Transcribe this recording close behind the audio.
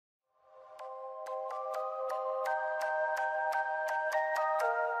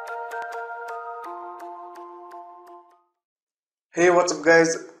Hey, what's up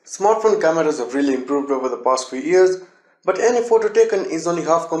guys? Smartphone cameras have really improved over the past few years, but any photo taken is only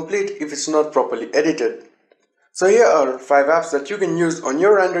half complete if it's not properly edited. So here are 5 apps that you can use on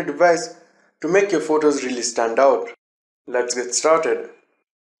your Android device to make your photos really stand out. Let's get started.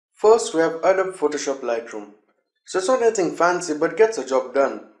 First, we have Adobe Photoshop Lightroom. So it's not anything fancy but gets the job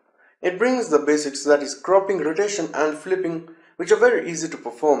done. It brings the basics, that is cropping, rotation and flipping, which are very easy to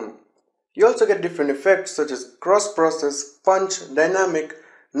perform. You also get different effects such as cross process, punch, dynamic,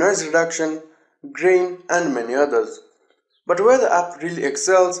 noise reduction, grain and many others. But where the app really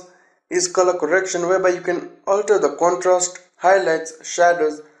excels is color correction, whereby you can alter the contrast, highlights,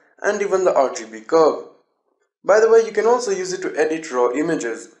 shadows and even the RGB curve. By the way, you can also use it to edit raw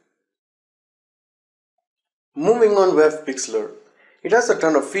images. Moving on, we have Pixlr. It has a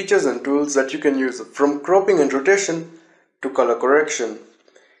ton of features and tools that you can use, from cropping and rotation to color correction.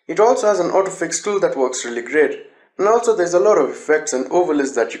 It also has an autofix tool that works really great, and also there's a lot of effects and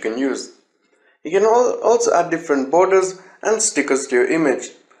overlays that you can use. You can also add different borders and stickers to your image.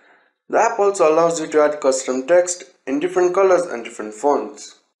 The app also allows you to add custom text in different colors and different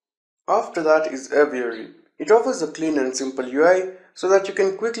fonts. After that is Aviary. It offers a clean and simple UI so that you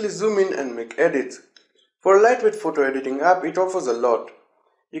can quickly zoom in and make edits. For a lightweight photo editing app, it offers a lot.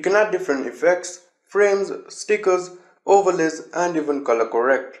 You can add different effects, frames, stickers, overlays and even color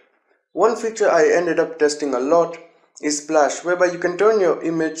correct. One feature I ended up testing a lot is Splash, whereby you can turn your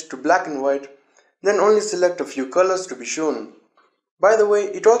image to black and white, then only select a few colors to be shown. By the way,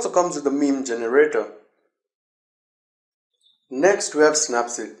 it also comes with a meme generator. Next, we have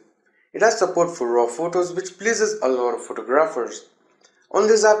Snapsit. It has support for RAW photos, which pleases a lot of photographers. On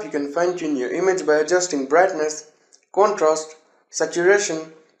this app, you can fine-tune your image by adjusting brightness, contrast,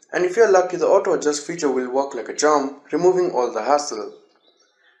 saturation, and if you're lucky, the auto adjust feature will work like a charm, removing all the hassle.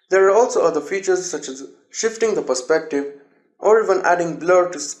 There are also other features such as shifting the perspective or even adding blur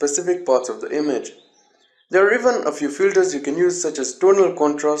to specific parts of the image. There are even a few filters you can use such as tonal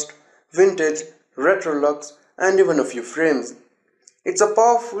contrast, vintage, retro lux, and even a few frames. It's a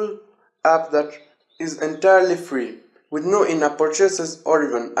powerful app that is entirely free, with no in-app purchases or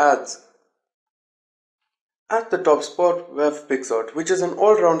even ads. At the top spot, we have Pixlr, which is an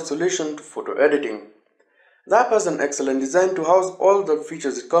all-round solution to photo editing. The app has an excellent design to house all the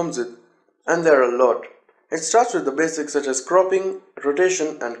features it comes with, and there are a lot. It starts with the basics such as cropping,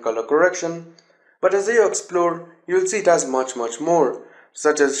 rotation and color correction, but as you explore, you'll see it has much more,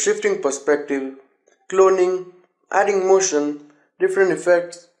 such as shifting perspective, cloning, adding motion, different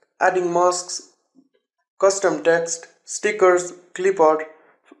effects, adding masks, custom text, stickers, clip art,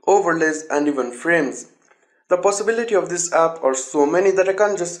 overlays and even frames. The possibility of this app are so many that I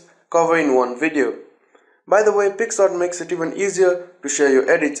can't just cover in one video. By the way, Pixlr makes it even easier to share your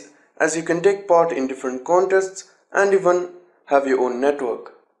edits, as you can take part in different contests and even have your own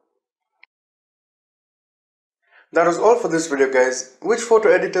network. That was all for this video guys. Which photo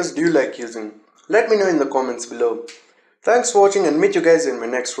editors do you like using? Let me know in the comments below. Thanks for watching and meet you guys in my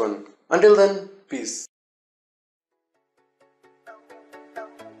next one. Until then, peace.